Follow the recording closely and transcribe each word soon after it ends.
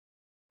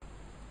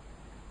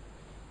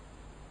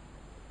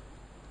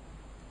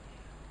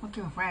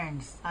Okay,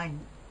 friends, I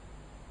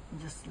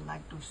just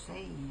like to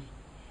say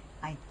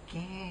I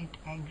can't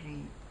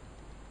agree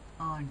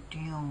on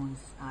tunes.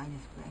 I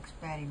just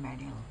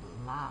experimenting a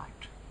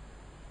lot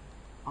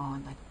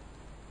on the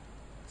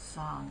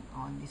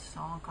on this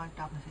song called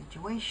Top of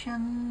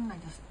Situation. I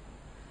just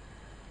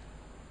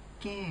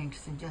can't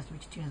suggest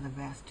which tune is the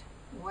best.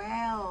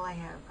 Well, I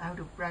have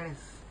to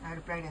practice. I have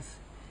to practice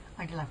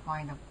until I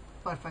find a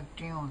perfect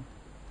tune.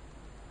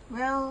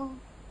 Well,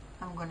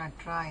 I'm gonna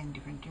try in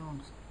different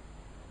tunes.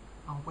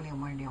 Hopefully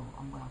one day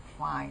I'm gonna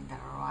find the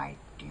right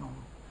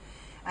tune.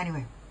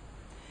 Anyway,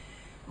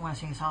 I'm gonna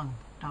sing a song,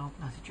 Top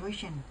of the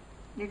Situation.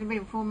 Little bit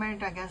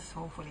improvement, I guess,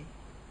 hopefully.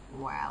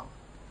 Well,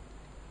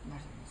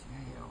 that's it.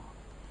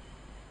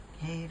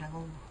 Here I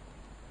go.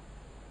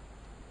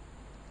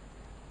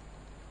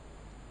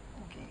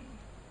 Okay.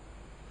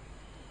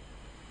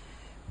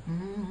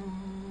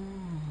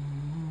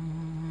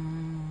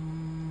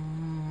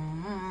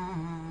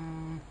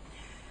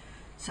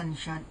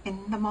 Sunshine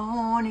in the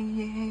morning,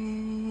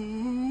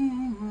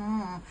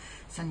 yeah.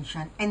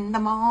 Sunshine in the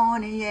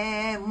morning,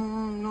 yeah.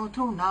 No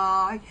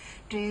tonight,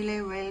 till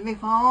it will be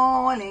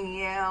falling,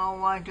 yeah.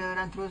 Water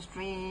run through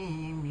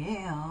stream,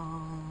 yeah.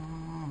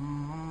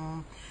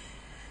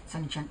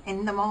 Sunshine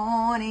in the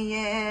morning,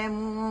 yeah.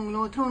 Moon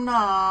glow through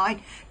night,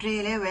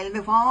 till it will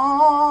be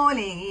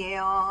falling,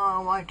 yeah.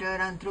 Water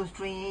run through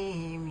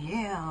stream,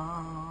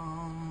 yeah.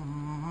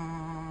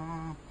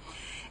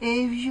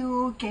 If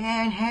you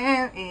can't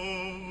have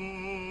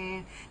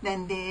it,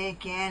 then they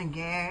can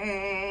get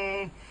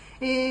it.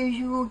 If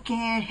you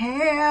can't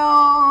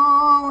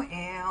have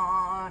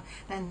it,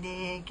 then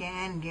they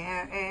can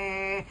get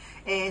it.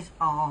 It's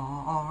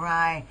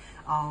alright,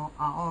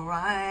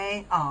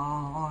 alright,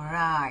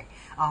 alright,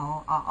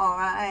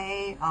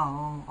 alright,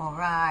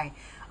 alright,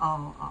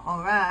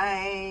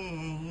 alright.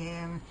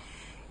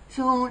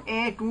 Soon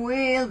it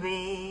will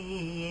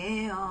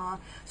be, yeah.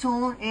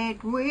 Soon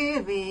it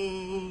will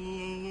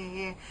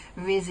be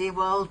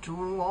visible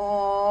to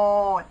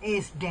all.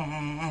 It's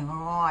damn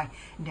right,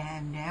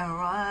 damn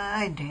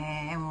right,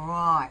 damn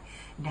right,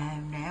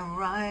 damn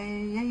right,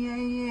 yeah, yeah,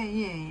 yeah,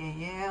 yeah, yeah,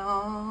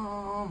 yeah.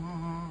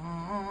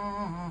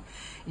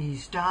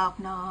 Stop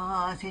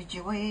now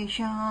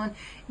situation,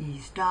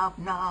 stop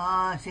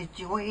now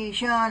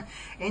situation,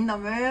 in the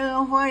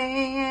middle of the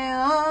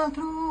air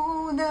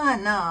through the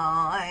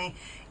night.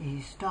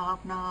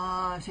 Stop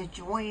now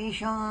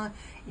situation,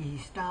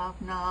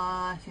 stop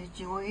now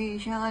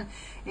situation,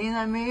 in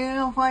the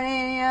middle of the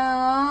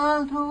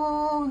air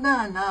through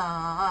the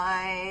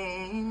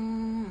night.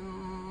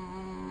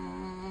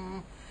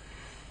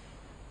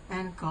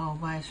 And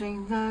cowboy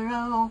swings the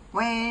rope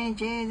when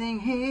chasing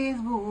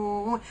his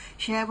bull.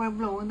 Shepherd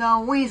blow the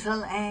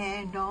whistle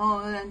and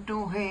all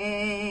unto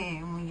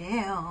him,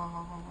 yeah.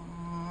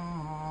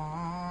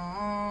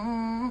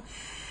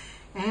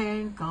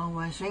 And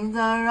cowboy swings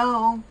the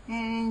rope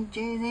and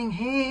chasing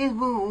his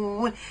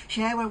bull.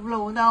 Shepherd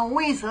blow the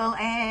whistle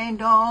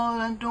and all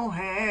unto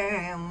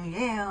him,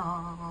 yeah.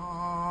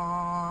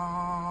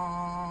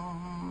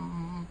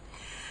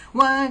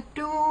 What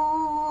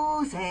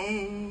to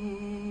say?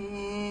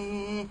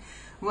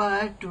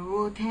 What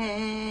to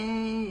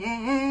think?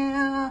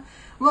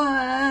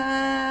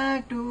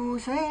 What to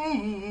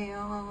say?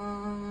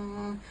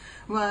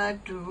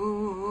 What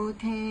to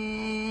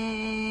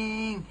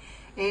think?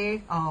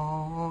 It's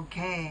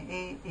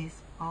okay,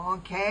 it's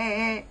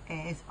okay,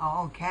 it's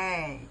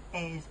okay,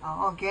 it's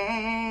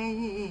okay,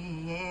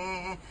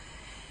 yeah.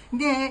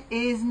 There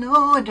is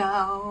no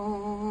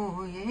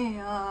doubt,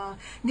 yeah.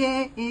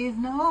 There is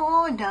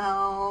no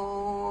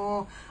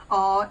doubt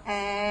or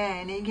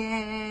any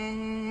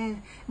guess.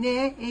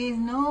 There is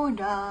no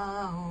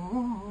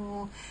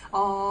doubt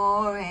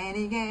or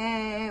any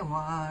guess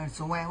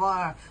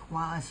whatsoever,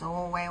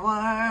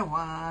 whatsoever,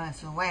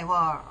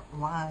 whatsoever,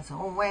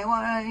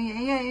 whatsoever,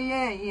 yeah,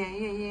 yeah, yeah,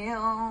 yeah,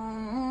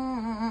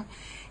 yeah.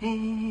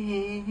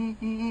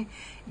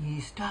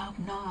 Stop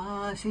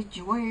now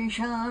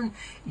situation,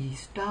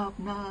 stop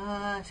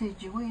now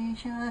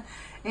situation,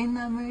 in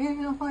the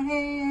middle of the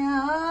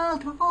air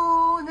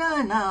through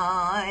the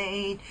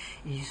night.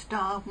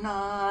 Stop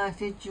now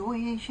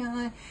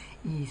situation,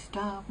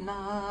 stop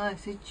now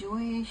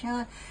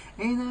situation,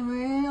 in the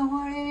middle of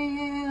the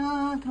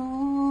air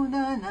through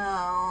the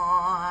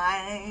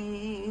night.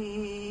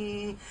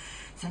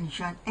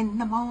 Sunshine in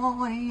the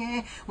morning,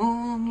 yeah.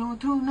 Moon glow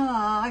through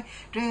night,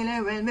 till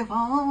it will be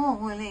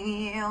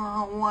falling,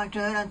 yeah.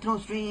 Water run through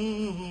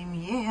stream,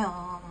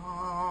 yeah.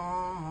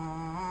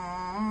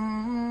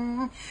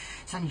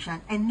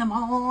 Sunshine in the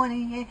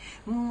morning, yeah.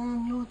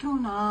 Moon glow through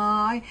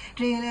night,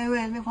 till it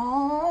will be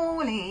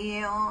falling,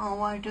 yeah.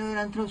 Water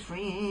run through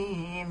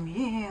stream,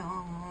 yeah.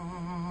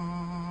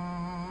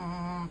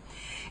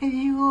 If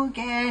you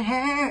can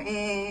hear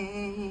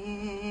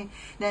it,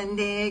 then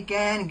they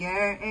can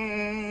get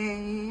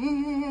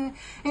it.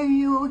 If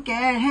you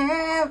can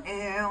have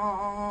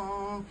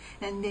it,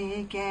 then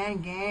they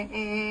can get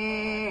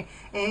it.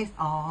 It's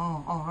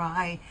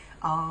alright,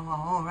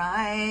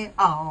 alright,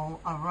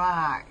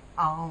 alright,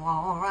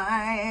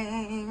 alright.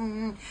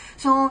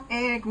 Soon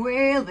it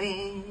will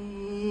be,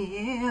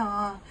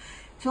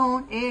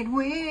 soon it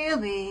will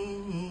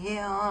be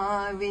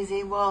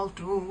visible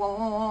to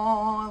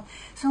all.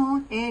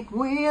 Soon it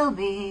will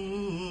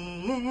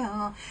be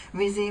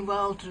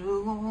visible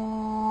to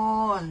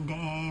all.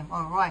 Damn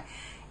alright.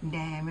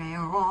 Damn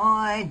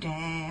right,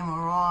 damn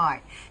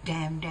right,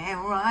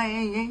 damn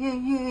right.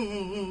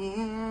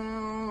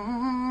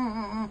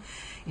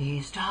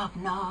 Stop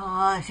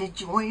now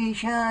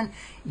situation,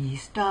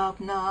 stop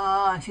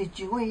now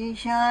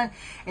situation,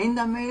 in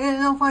the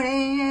middle of a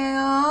day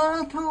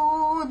all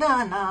through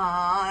the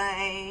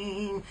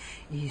night.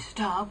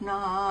 Stop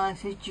now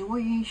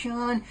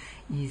situation,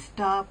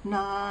 stop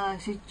now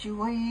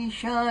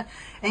situation,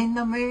 in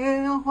the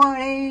middle of a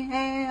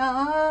day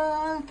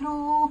all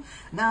through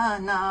the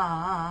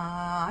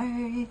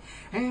night.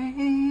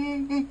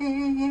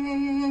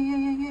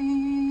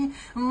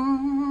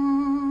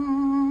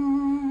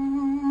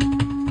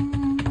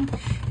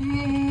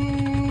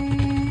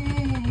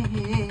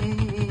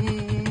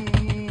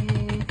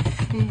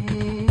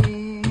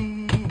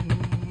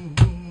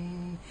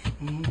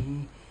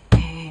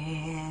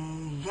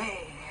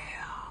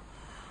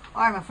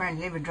 Alright, my friend,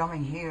 leave it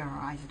drumming here.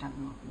 I just don't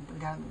know.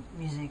 Without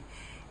music,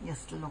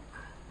 just look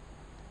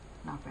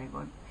not very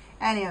good.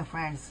 Anyway,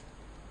 friends,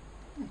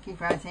 keep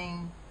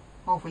practicing.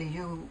 Hopefully,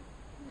 you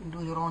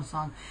do your own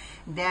song.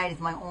 That is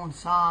my own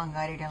song.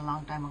 I wrote it a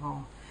long time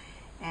ago.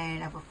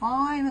 And I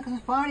performed at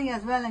Christmas party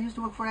as well. I used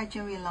to work for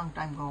HMV a long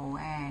time ago.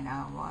 And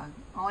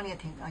only, I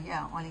think,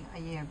 only a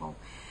year ago,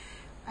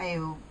 I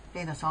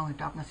played the song in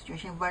Top Notch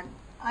Situation. But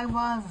I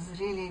was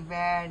really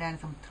bad and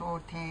some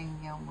throat thing,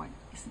 but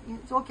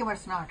it's okay, but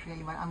it's not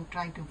really. But I'm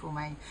trying to improve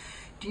my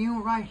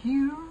tune right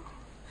here.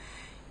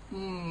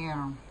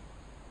 Yeah.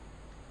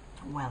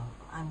 Well,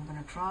 I'm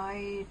gonna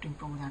try to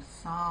improve that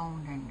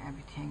sound and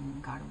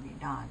everything gotta be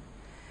done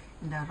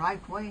in the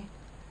right way.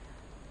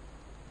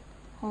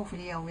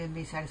 Hopefully I will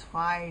be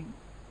satisfied.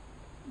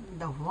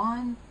 The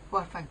one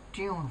perfect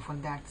tune for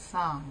that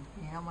song,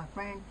 my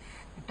friend,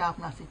 the Top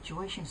Notch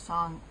Situation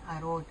song I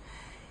wrote.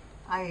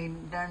 I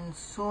done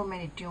so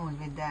many tunes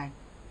with that,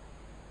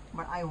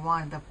 but I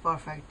want the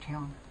perfect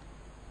tune.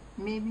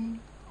 Maybe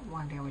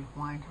one day I will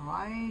find the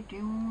right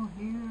tune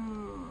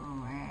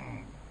here,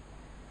 and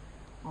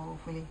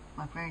hopefully,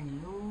 my friend,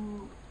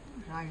 you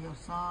write your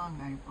song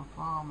and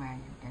perform,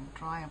 and you can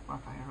try a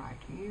perfect right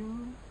here.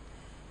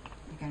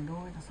 You can do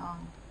with the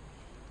song,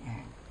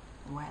 and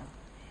well,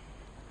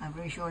 I'm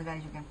pretty sure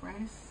that you can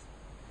practice.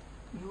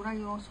 You write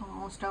your own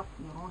song, own stuff,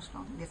 your own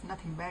song. There's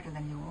nothing better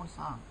than your own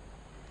song.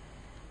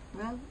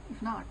 Well,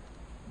 if not,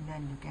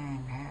 then you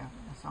can have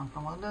a song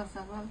from others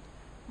as well.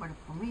 But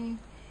for me,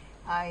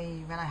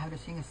 when I have to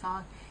sing a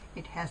song,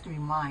 it has to be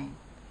mine,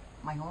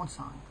 my own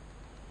song,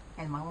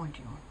 and my own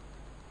tune.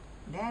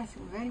 That's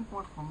very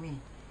important for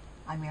me.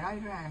 I'm a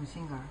writer and I'm a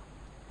singer.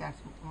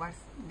 That's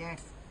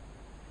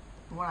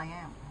what I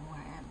am. Who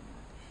I am.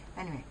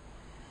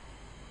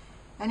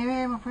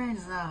 Anyway, my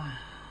friends,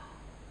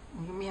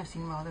 you may have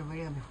seen my other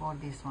video before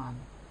this one,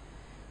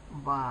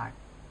 but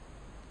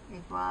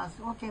it was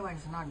okay, but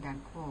it's not that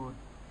good.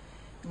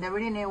 The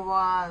video name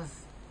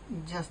was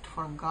Just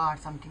Forgot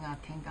Something. I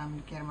think I'm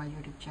looking at my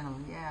YouTube channel.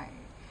 Yeah,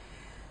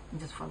 I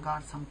just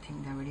forgot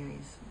something. The video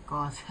is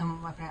because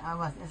my friend, I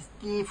was just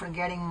keep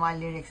forgetting my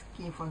lyrics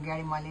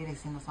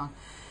in the song.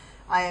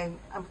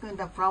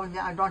 The problem is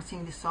I don't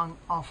sing this song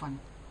often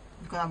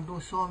because I'm doing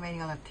so many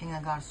other things.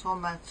 I got so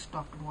much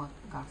stuff to do. I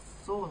got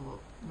so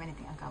many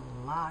things. I got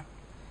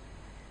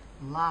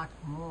a lot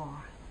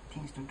more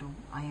things to do.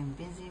 I am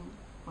busy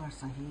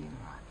person here.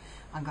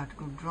 I got to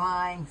do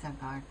drawings. I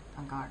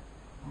got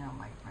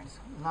my friends,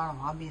 a lot of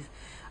hobbies.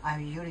 I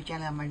have a YouTube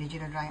channel, my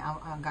digital drawing.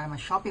 I got my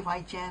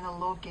Shopify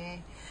channel.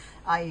 Okay,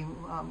 I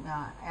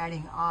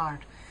adding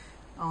art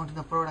onto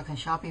the products in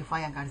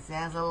Shopify. I got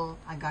Zazzle.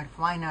 I got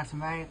Fine Arts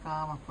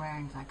America. My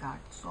friends, I got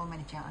so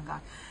many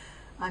channels.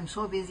 I'm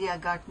so busy. I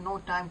got no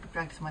time to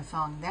practice my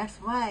song. That's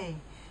why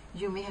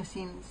you may have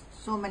seen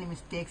so many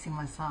mistakes in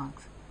my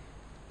songs.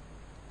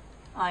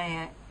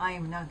 I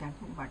am not that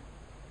good, but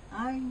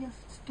I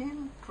just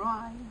still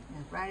try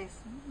and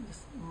practice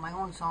just my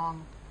own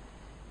song.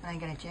 When I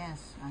get a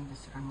chance, I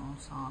just run my own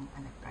song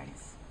and I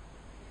practice.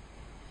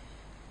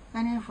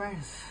 Anyway,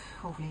 friends,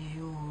 hopefully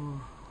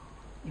you,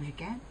 if you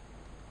can,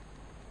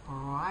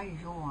 write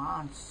your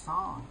own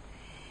song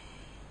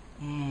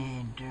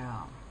and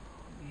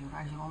you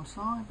write your own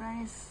song and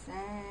practice,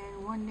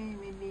 and one day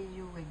maybe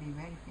you will be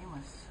very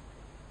famous.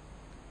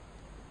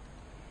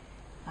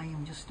 I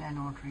am just an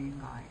ordinary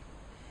guy.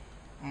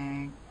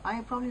 And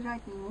I probably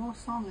write more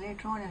songs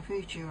later on in the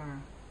future.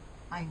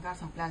 I got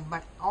some plans,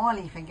 but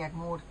only if I get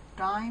more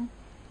time,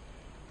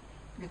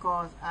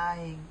 because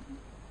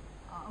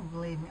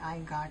believe me, I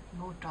got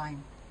no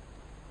time.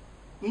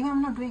 Even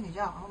I'm not doing a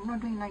job, I'm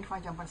not doing a 9 to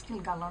 5 job, but still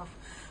got a lot of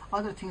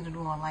other things to do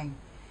online.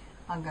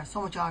 I got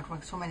so much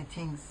artwork, so many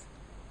things.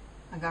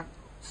 I got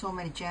so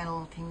many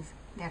channel things.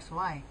 That's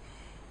why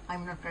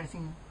I'm not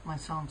practicing my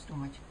songs too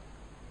much.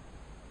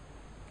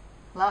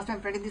 Last time I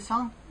practiced this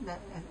song,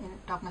 in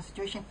toughness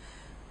situation,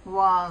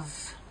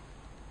 was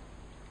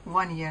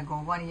 1 year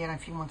ago, 1 year and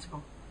a few months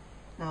ago.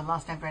 That was the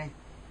last time I practiced.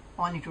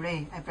 Only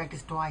today I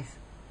practiced twice.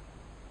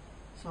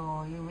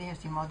 So you may have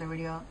seen other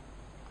video.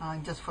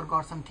 Just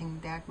forgot something,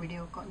 that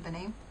video, the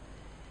name,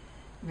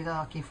 because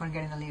I keep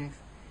forgetting the lyrics.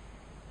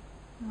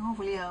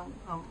 Hopefully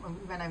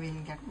when I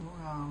will get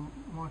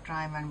more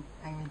time and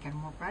I will get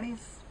more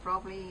practice,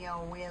 probably I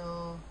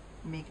will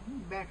make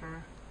it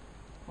better.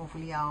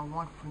 Hopefully I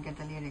won't forget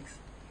the lyrics,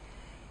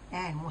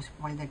 and most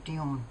importantly the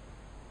tune.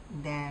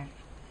 That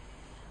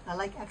I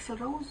like Axl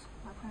Rose,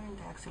 my friend,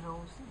 the Axl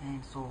Rose,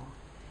 and so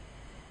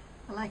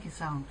I like his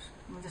sounds.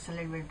 Just a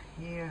little bit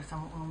here,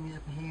 some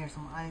music here,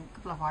 some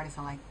couple of artists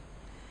I like,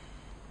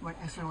 but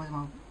Axl Rose is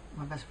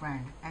my best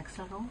friend.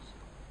 Axl Rose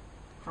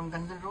from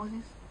Guns N'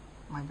 Roses,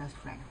 my best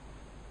friend.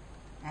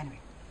 Anyway,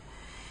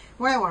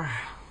 whatever.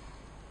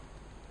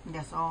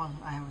 That's all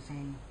I have to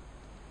say.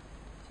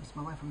 It's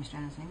my wife from Mr.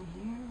 SALIMI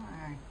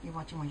here. Keep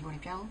watching my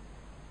YouTube channel.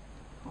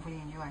 Hopefully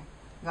you enjoy.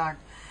 Got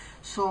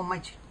so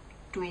much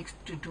tweaks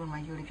to do on my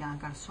YouTube channel.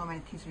 Got so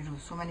many things to do,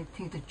 so many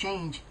things to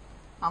change.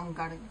 I'm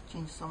gotta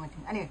change so many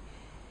things. Anyway,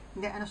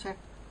 enough said.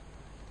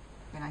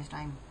 Have a nice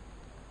time,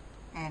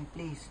 and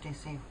please stay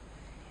safe.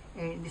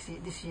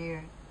 This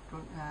year,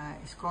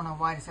 it's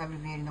coronavirus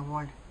everywhere in the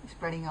world. It's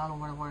spreading all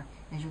over the world,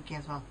 in UK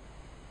as well.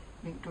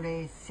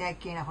 Today is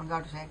 2nd, I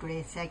forgot to say, today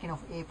is 2nd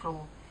of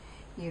April,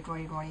 year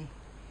 2020,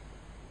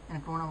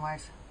 and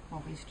coronavirus.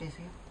 Hopefully stay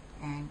safe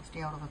and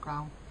stay out of the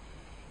crowd,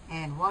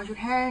 and wash your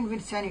hand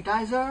with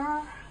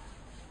sanitizer,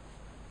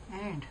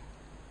 and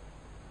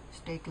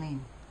stay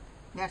clean.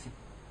 That's it.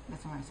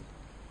 That's my message.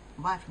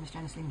 Bye from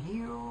Mr. SALIMI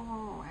here,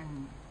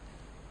 and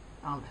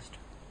all the best.